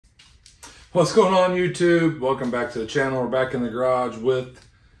What's going on, YouTube? Welcome back to the channel. We're back in the garage with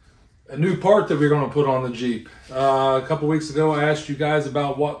a new part that we're going to put on the Jeep. A couple weeks ago I asked you guys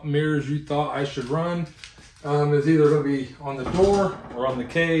about what mirrors you thought I should run. It's either going to be on the door or on the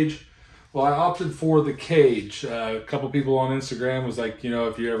cage. Well, I opted for the cage. A couple people on Instagram was like, you know,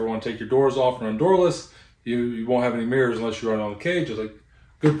 if you ever want to take your doors off and run doorless, you won't have any mirrors unless you run on the cage. I was like,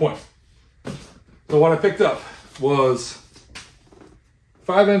 good point. So what I picked up was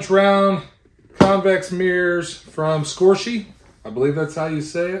 5-inch round convex mirrors from Scosche. I believe that's how you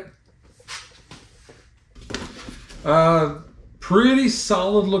say it. Pretty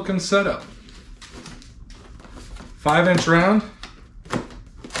solid looking setup. 5-inch round.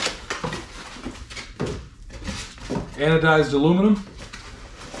 Anodized aluminum.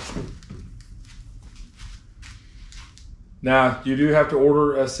 Now, you do have to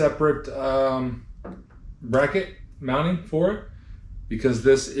order a separate bracket mounting for it, because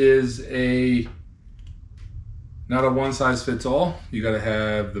this is not a one size fits all. You got to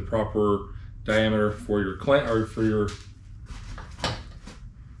have the proper diameter for your clamp or for your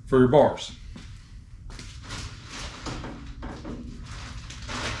bars.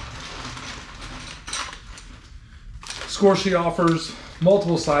 Scosche offers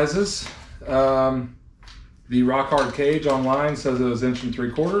multiple sizes. The rock hard cage online says it was 1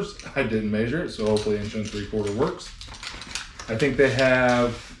 3/4. I didn't measure it, so hopefully 1 3/4 works. I think they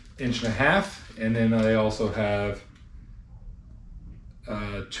have 1.5 inch, and then they also have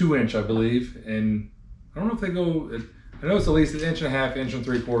 2-inch, I believe. And I don't know if they go, I know it's at least 1.5 inch, 1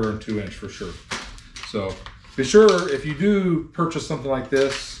 3/4, and 2-inch for sure. So be sure, if you do purchase something like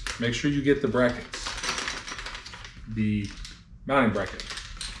this, make sure you get the brackets, the mounting bracket.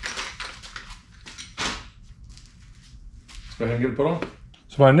 Let's go ahead and get it put on.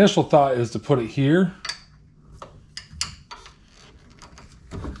 So my initial thought is to put it here.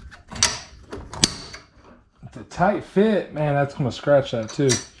 It's a tight fit, man, that's gonna scratch that too.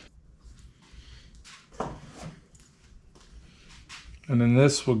 And then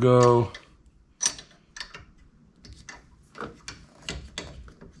this will go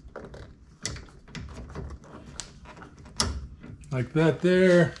like that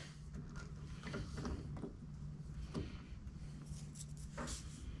there.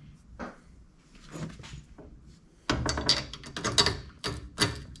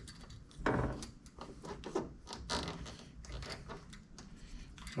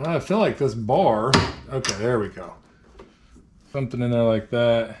 I feel like this bar, okay, there we go. Something in there like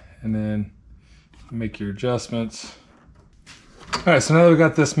that, and then make your adjustments. All right, so now that we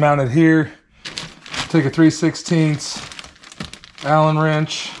got this mounted here, take a 3/16 Allen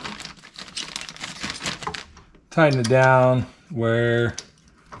wrench, tighten it down where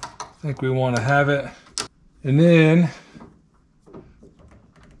I think we want to have it, and then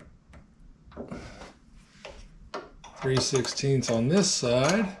 .3/16 on this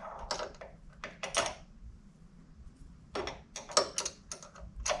side.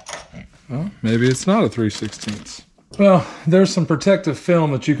 Well, maybe it's not a 3/16. Well, there's some protective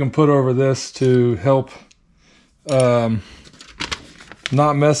film that you can put over this to help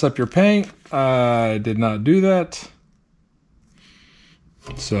not mess up your paint. I did not do that.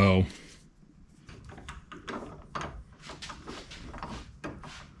 So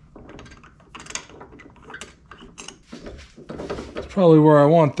that's probably where I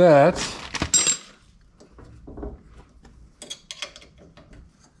want that.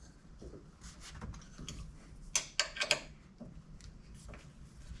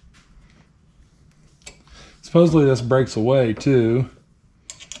 Supposedly this breaks away too.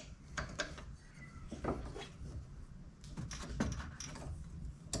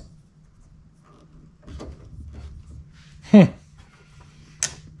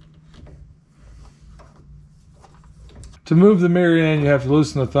 To move the mirror in, you have to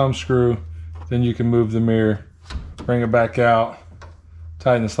loosen the thumb screw. Then you can move the mirror, bring it back out,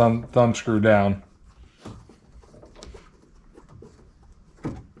 tighten the thumb screw down.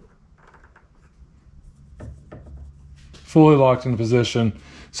 Fully locked in position.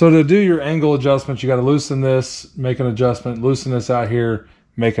 So to do your angle adjustments, you got to loosen this, make an adjustment, loosen this out here,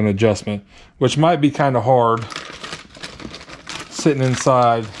 make an adjustment, which might be kind of hard sitting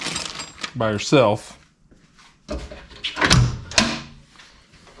inside by yourself.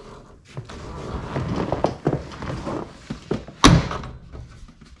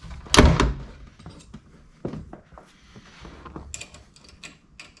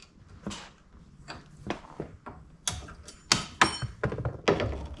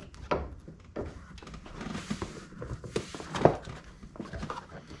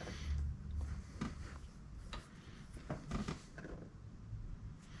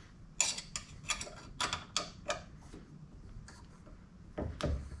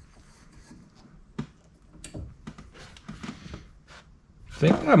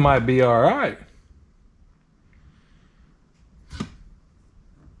 think that might be all right.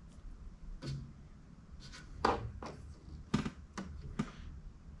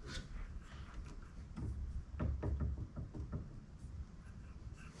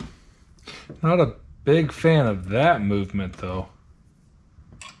 Not a big fan of that movement though.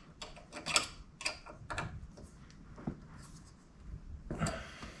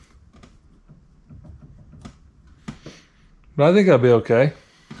 But I think I'll be okay.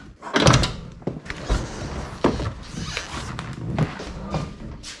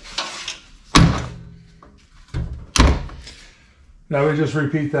 Now we just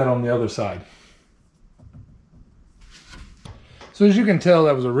repeat that on the other side. So as you can tell,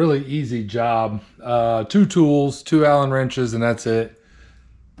 that was a really easy job. 2 tools, 2 Allen wrenches, and that's it.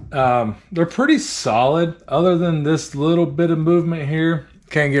 They're pretty solid, other than this little bit of movement here.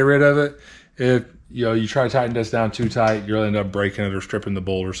 Can't get rid of it. If you try to tighten this down too tight, you'll end up breaking it or stripping the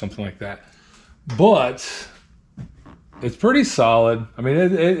bolt or something like that. But it's pretty solid. I mean,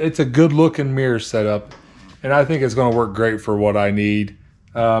 it's a good looking mirror setup, and I think it's going to work great for what I need.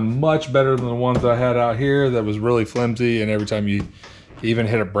 Much better than the ones I had out here that was really flimsy, and every time you even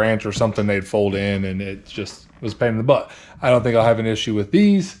hit a branch or something, they'd fold in, and it just was a pain in the butt. I don't think I'll have an issue with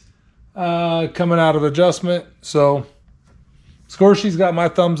these coming out of adjustment. So Scorsche's got my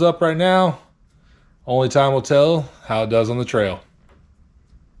thumbs up right now. Only time will tell how it does on the trail.